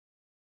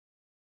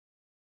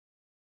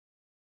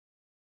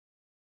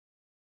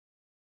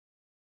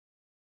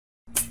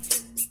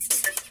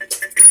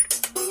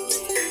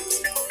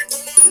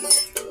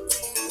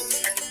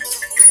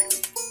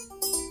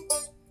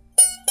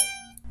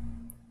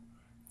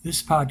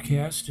This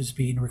podcast is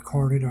being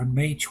recorded on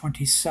May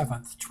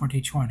 27th,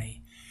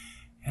 2020,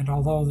 and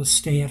although the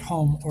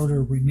stay-at-home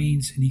order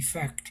remains in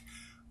effect,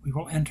 we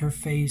will enter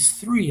Phase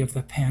 3 of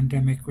the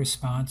pandemic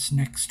response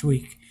next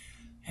week,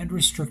 and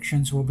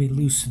restrictions will be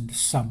loosened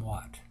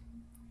somewhat.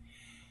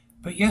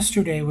 But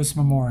yesterday was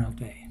Memorial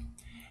Day,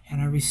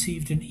 and I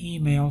received an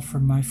email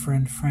from my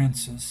friend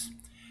Francis.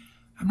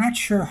 I'm not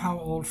sure how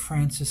old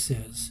Francis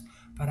is,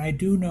 but I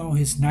do know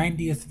his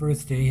 90th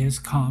birthday has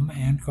come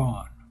and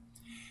gone.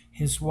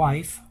 His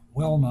wife,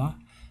 Wilma,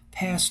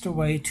 passed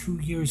away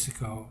 2 years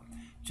ago,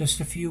 just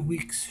a few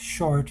weeks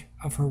short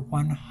of her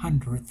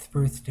 100th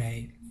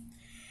birthday.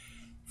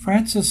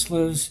 Francis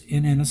lives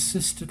in an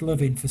assisted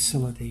living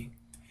facility,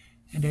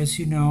 and as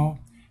you know,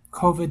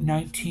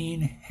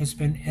 COVID-19 has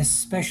been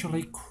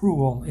especially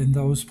cruel in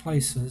those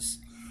places.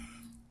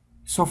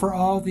 So for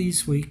all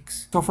these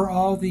weeks,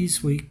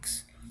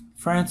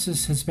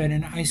 Francis has been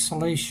in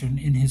isolation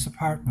in his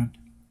apartment.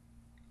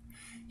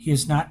 He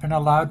has not been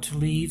allowed to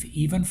leave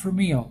even for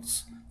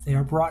meals. They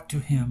are brought to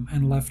him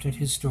and left at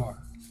his door.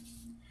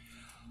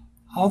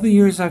 All the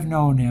years I've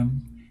known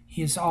him,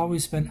 he has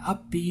always been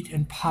upbeat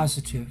and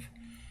positive,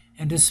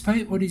 and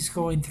despite what he's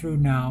going through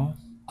now,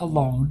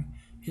 alone,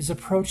 his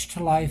approach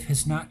to life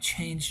has not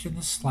changed in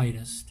the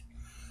slightest.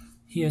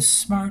 He is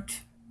smart,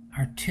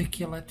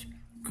 articulate,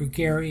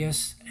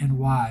 gregarious, and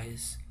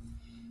wise.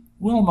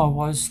 Wilma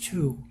was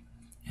too,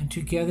 and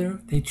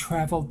together they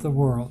traveled the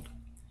world.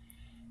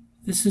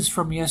 This is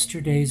from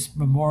yesterday's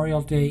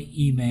Memorial Day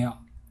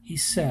email. He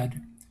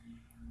said,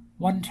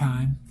 "One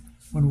time,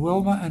 when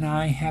Wilma and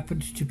I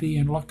happened to be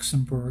in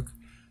Luxembourg,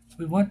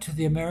 we went to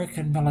the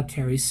American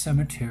Military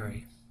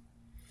Cemetery.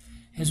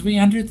 As we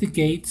entered the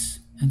gates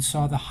and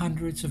saw the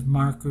hundreds of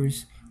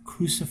markers,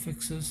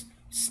 crucifixes,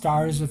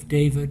 stars of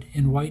David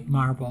in white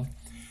marble,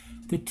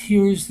 the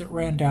tears that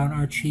ran down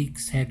our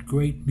cheeks had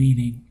great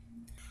meaning.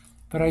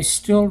 But I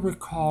still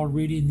recall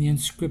reading the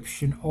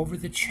inscription over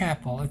the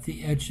chapel at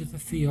the edge of the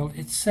field.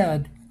 It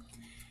said,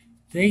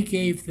 'They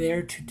gave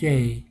their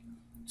today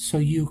so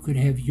you could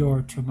have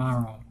your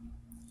tomorrow.'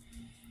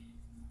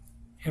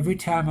 Every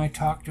time I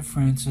talk to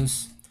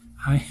Francis,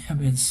 I am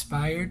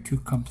inspired to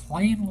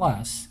complain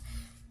less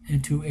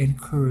and to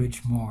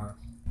encourage more."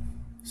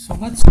 So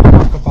let's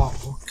talk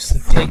about books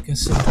that take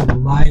us into the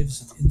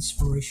lives of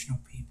inspirational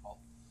people.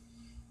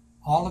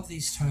 All of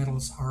these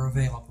titles are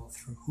available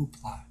through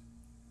Hoopla.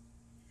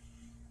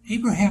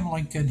 Abraham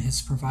Lincoln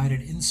has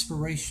provided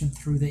inspiration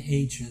through the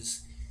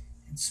ages,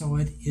 and so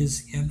it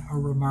is in a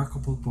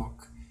remarkable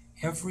book,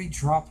 Every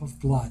Drop of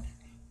Blood,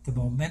 the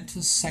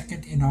momentous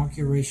second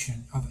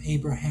inauguration of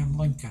Abraham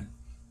Lincoln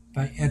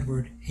by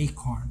Edward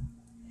Acorn.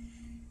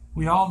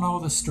 We all know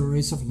the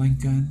stories of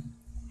Lincoln.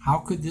 How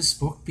could this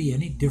book be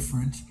any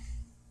different?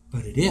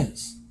 But it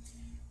is.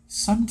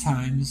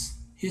 Sometimes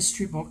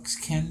history books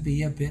can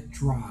be a bit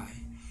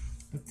dry,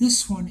 but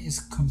this one is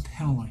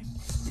compelling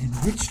and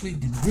richly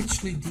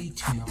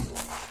detailed,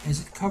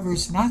 as it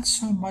covers not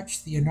so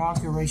much the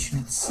inauguration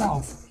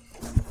itself,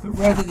 but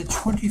rather the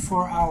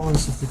 24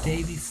 hours of the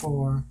day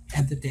before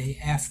and the day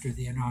after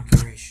the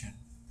inauguration.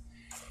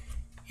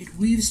 It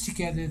weaves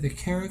together the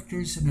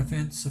characters and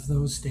events of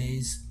those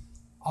days,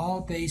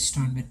 all based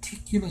on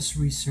meticulous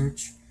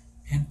research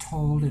and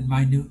told in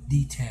minute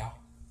detail.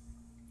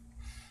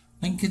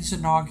 Lincoln's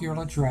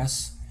inaugural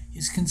address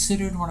is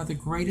considered one of the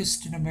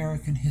greatest in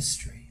American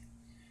history.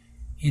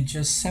 In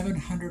just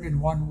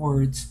 701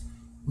 words,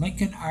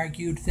 Lincoln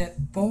argued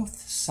that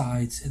both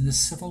sides in the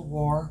Civil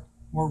War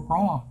were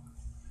wrong.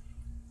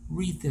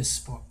 Read this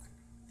book,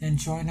 then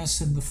join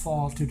us in the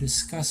fall to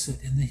discuss it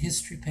in the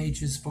History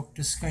Pages book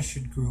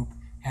discussion group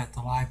at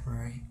the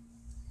library.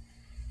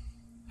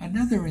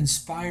 Another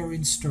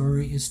inspiring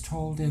story is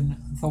told in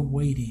The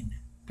Waiting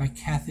by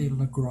Kathy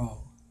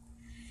LeGros.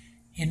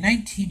 In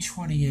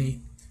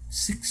 1928,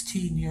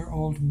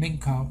 16-year-old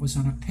Minka was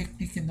on a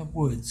picnic in the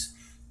woods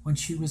when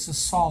she was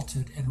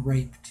assaulted and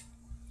raped.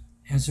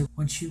 As a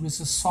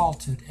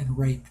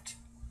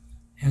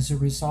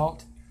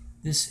result,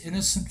 this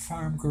innocent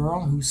farm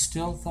girl who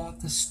still thought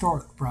the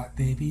stork brought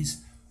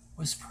babies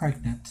was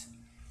pregnant.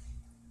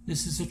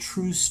 This is a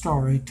true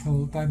story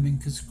told by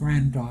Minka's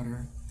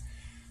granddaughter.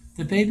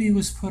 The baby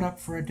was put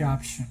up for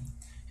adoption,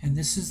 and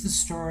this is the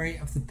story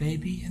of the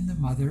baby and the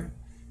mother,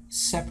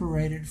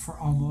 separated for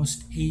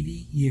almost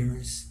 80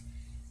 years.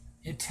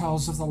 It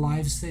tells of the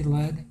lives they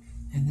led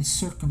and the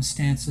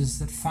circumstances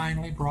that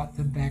finally brought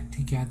them back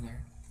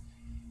together.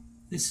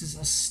 This is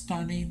a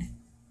stunning,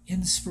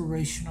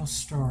 inspirational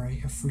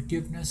story of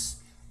forgiveness,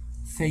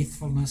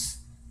 faithfulness,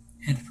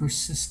 and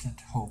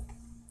persistent hope.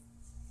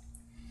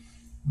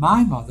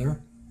 My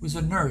mother was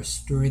a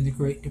nurse during the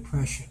Great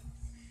Depression,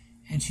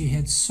 and she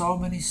had so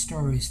many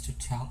stories to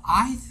tell.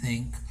 I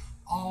think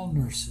all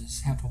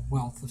nurses have a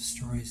wealth of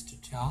stories to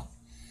tell.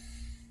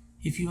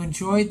 If you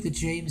enjoyed the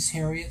James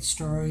Herriot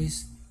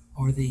stories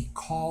or the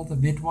Call the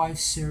Midwife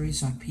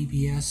series on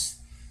PBS,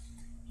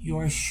 you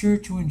are sure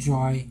to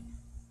enjoy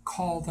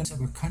Call the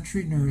of a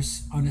Country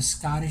Nurse on a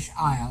Scottish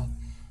Isle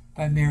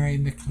by Mary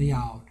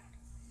MacLeod.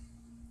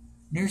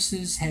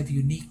 Nurses have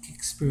unique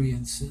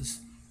experiences,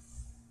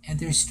 and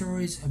their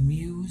stories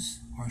amuse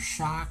or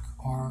shock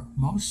or,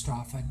 most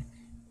often,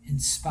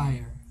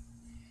 inspire.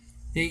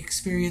 They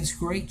experience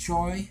great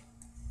joy,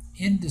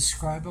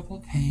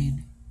 indescribable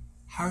pain,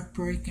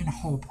 heartbreak, and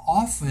hope,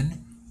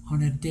 often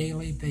on a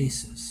daily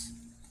basis.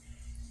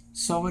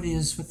 So it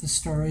is with the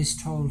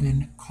stories told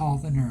in Call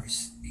the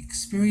Nurse,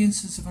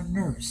 Experiences of a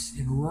Nurse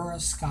in Rural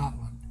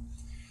Scotland.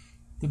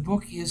 The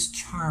book is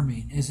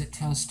charming as it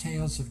tells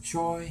tales of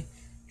joy,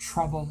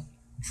 trouble,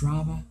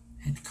 drama,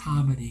 and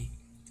comedy.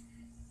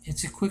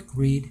 It's a quick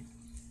read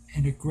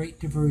and a great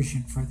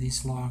diversion for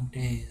these long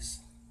days.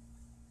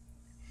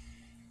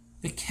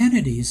 The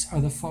Kennedys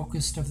are the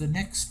focus of the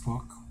next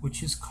book,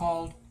 which is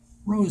called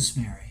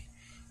Rosemary,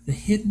 The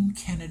Hidden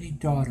Kennedy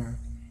Daughter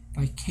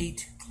by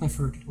Kate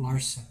Clifford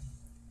Larson.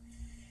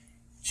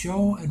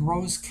 Joe and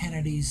Rose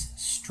Kennedy's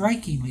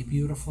strikingly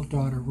beautiful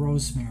daughter,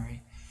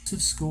 Rosemary,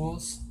 of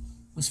schools,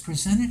 was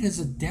presented as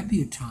a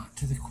debutante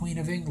to the Queen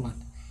of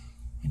England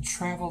and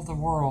traveled the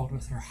world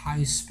with her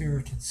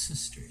high-spirited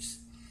sisters.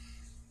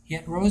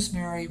 Yet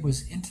Rosemary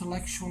was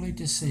intellectually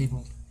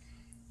disabled.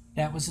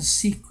 That was a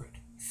secret,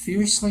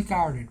 fiercely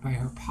guarded by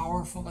her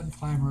powerful and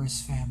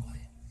glamorous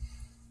family.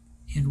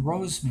 In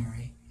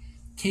Rosemary,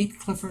 Kate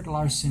Clifford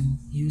Larson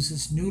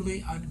uses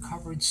newly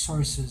uncovered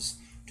sources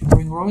to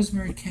bring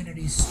Rosemary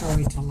Kennedy's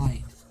story to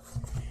light.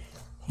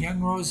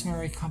 Young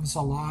Rosemary comes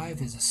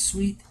alive as a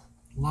sweet,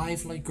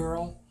 lively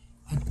girl,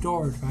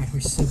 adored by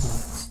her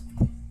siblings.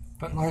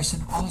 But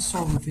Larson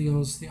also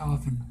reveals the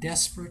often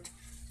desperate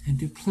and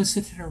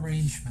duplicitous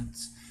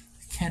arrangements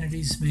the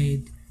Kennedys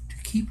made to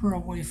keep her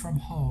away from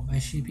home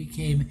as she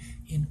became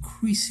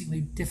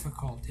increasingly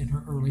difficult in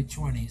her early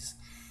 20s,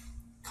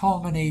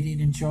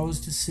 culminating in Joe's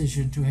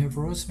decision to have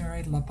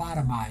Rosemary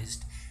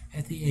lobotomized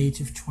at the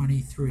age of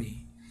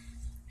 23,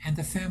 and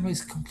the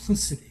family's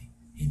complicity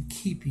in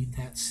keeping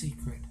that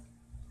secret.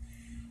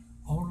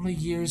 Only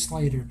years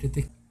later did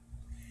the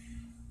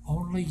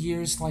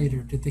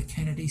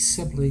Kennedy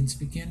siblings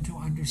begin to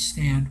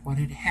understand what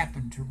had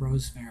happened to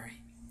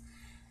Rosemary,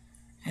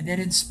 and that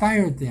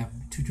inspired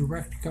them to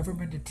direct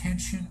government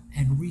attention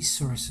and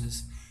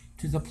resources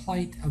to the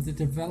plight of the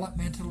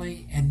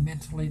developmentally and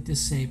mentally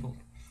disabled,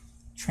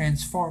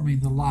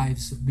 transforming the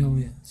lives of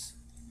millions.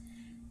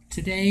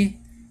 Today,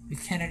 the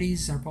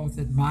Kennedys are both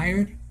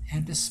admired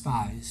and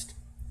despised.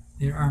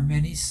 There are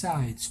many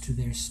sides to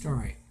their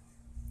story.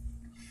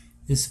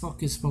 This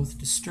book is both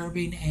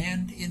disturbing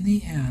and, in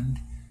the end,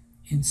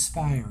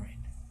 inspiring.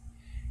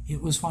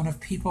 It was one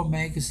of People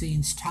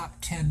magazine's top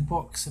 10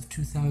 books of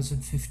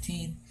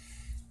 2015,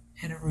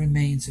 and it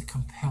remains a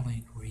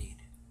compelling read.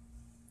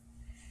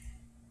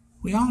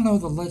 We all know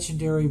the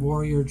legendary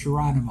warrior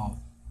Geronimo,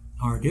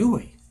 or do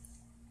we?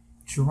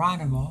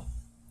 Geronimo,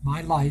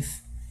 My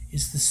Life,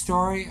 is the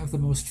story of the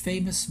most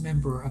famous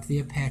member of the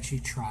Apache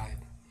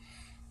tribe,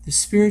 the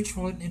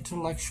spiritual and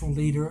intellectual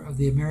leader of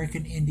the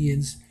American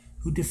Indians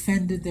who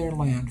defended their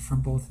land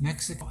from both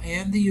Mexico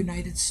and the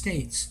United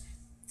States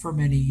for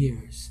many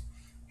years.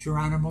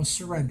 Geronimo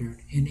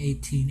surrendered in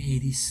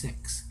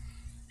 1886,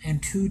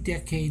 and 2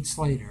 decades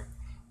later,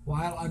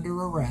 while under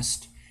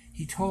arrest,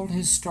 he told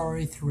his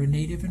story through a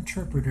native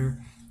interpreter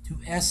to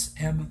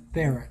S.M.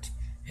 Barrett,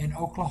 an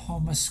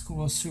Oklahoma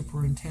school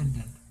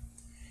superintendent.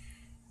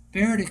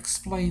 Barrett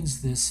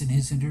explains this in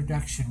his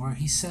introduction, where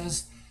he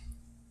says,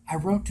 "I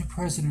wrote to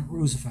President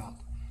Roosevelt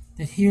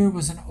that here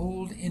was an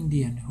old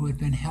Indian who had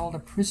been held a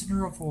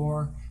prisoner of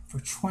war for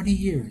 20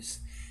 years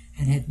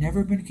and had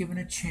never been given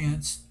a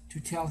chance to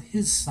tell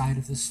his side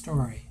of the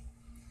story.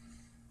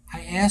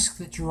 I asked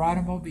that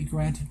Geronimo be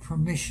granted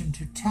permission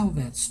to tell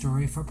that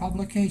story for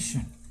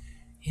publication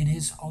in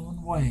his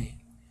own way.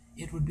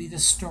 It would be the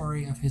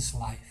story of his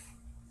life."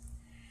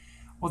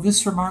 Well,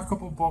 this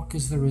remarkable book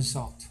is the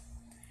result.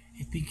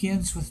 It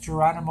begins with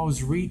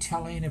Geronimo's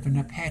retelling of an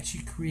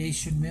Apache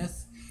creation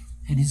myth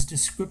and his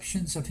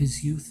descriptions of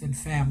his youth and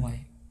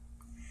family.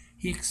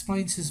 He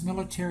explains his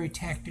military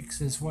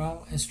tactics as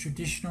well as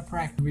traditional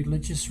practice and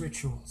religious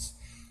rituals,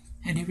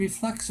 and he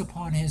reflects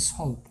upon his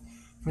hope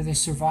for the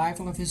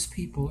survival of his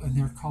people and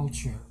their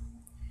culture.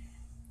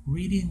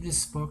 Reading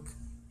this book,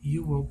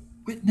 you will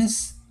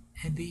witness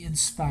and be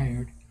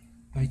inspired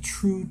by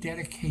true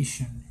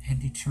dedication and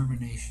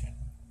determination.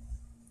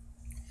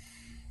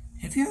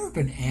 Have you ever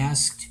been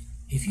asked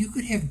if you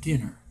could have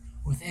dinner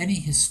with any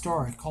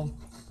historical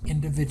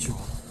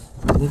individual,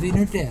 living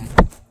or dead,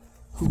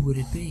 who would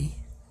it be?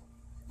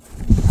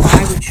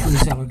 I would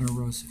choose Eleanor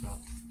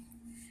Roosevelt.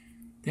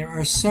 There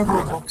are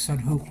several books on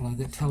Hoopla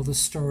that tell the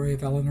story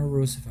of Eleanor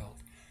Roosevelt,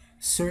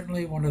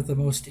 certainly one of the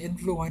most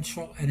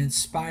influential and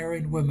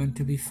inspiring women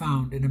to be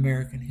found in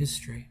American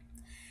history.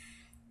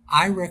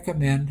 I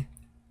recommend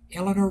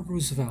Eleanor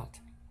Roosevelt,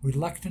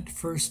 Reluctant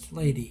First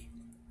Lady,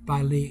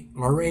 by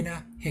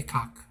Lorena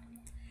Hickok.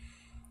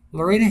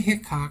 Lorena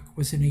Hickok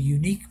was in a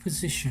unique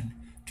position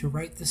to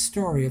write the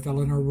story of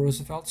Eleanor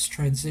Roosevelt's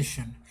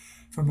transition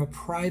from a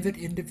private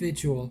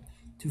individual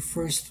to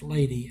First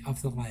Lady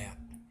of the land.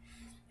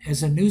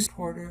 As a news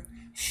reporter,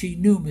 she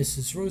knew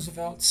Mrs.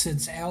 Roosevelt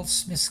since Al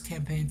Smith's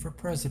campaign for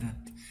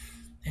president,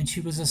 and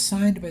she was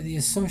assigned by the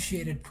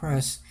Associated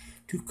Press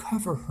to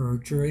cover her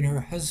during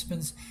her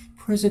husband's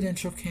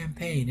presidential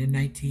campaign in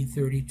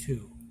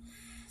 1932.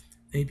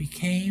 They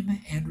became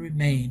and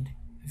remained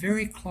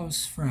very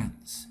close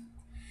friends.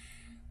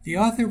 The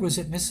author was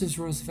at Mrs.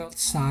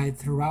 Roosevelt's side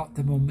throughout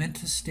the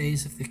momentous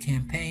days of the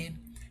campaign,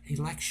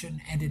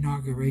 election, and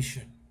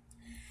inauguration.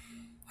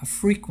 A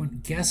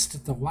frequent guest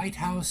at the White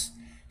House,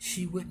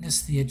 she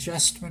witnessed the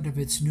adjustment of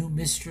its new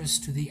mistress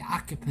to the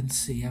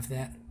occupancy of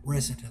that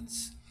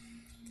residence.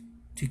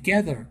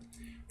 Together,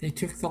 they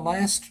took the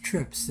last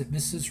trips that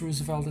Mrs.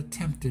 Roosevelt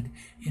attempted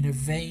in a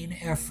vain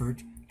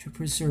effort to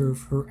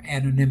preserve her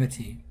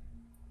anonymity.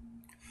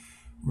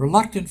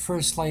 Reluctant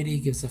First Lady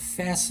gives a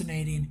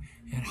fascinating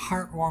and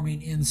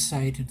heartwarming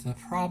insight into the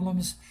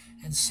problems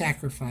and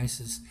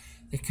sacrifices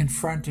that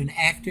confront an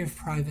active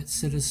private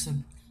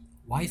citizen,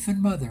 wife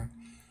and mother,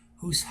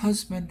 whose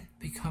husband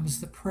becomes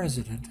the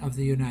President of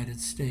the United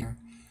States.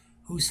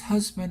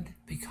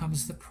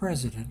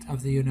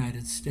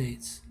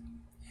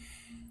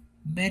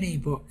 Many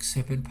books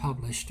have been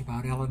published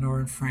about Eleanor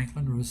and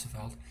Franklin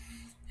Roosevelt,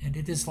 and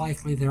it is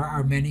likely there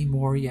are many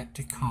more yet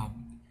to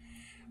come.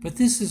 But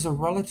this is a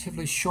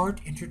relatively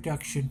short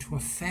introduction to a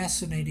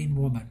fascinating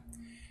woman,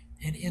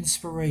 an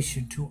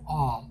inspiration to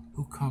all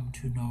who come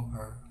to know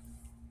her.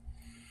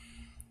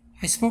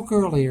 I spoke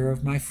earlier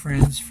of my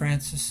friends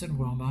Frances and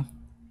Wilma.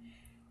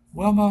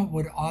 Wilma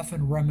would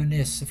often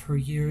reminisce of her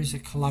years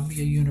at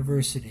Columbia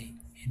University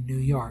in New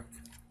York.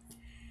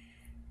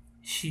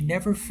 She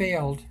never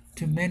failed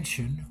to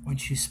mention, when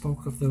she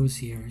spoke of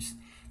those years,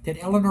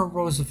 that Eleanor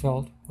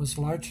Roosevelt was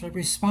largely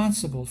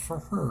responsible for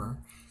her,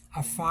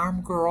 a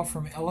farm girl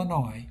from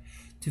Illinois,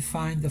 to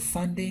find the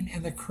funding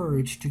and the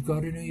courage to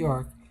go to New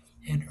York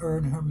and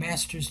earn her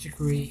master's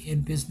degree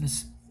in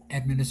business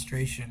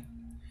administration.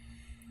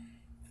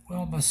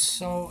 Wilma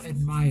so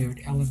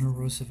admired Eleanor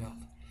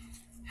Roosevelt,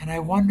 and I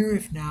wonder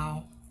if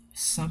now,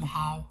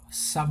 somehow,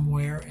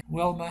 somewhere,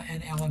 Wilma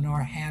and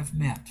Eleanor have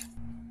met.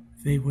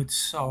 They would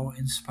so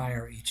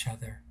inspire each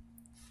other.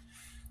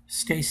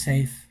 Stay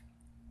safe.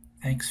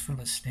 Thanks for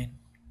listening.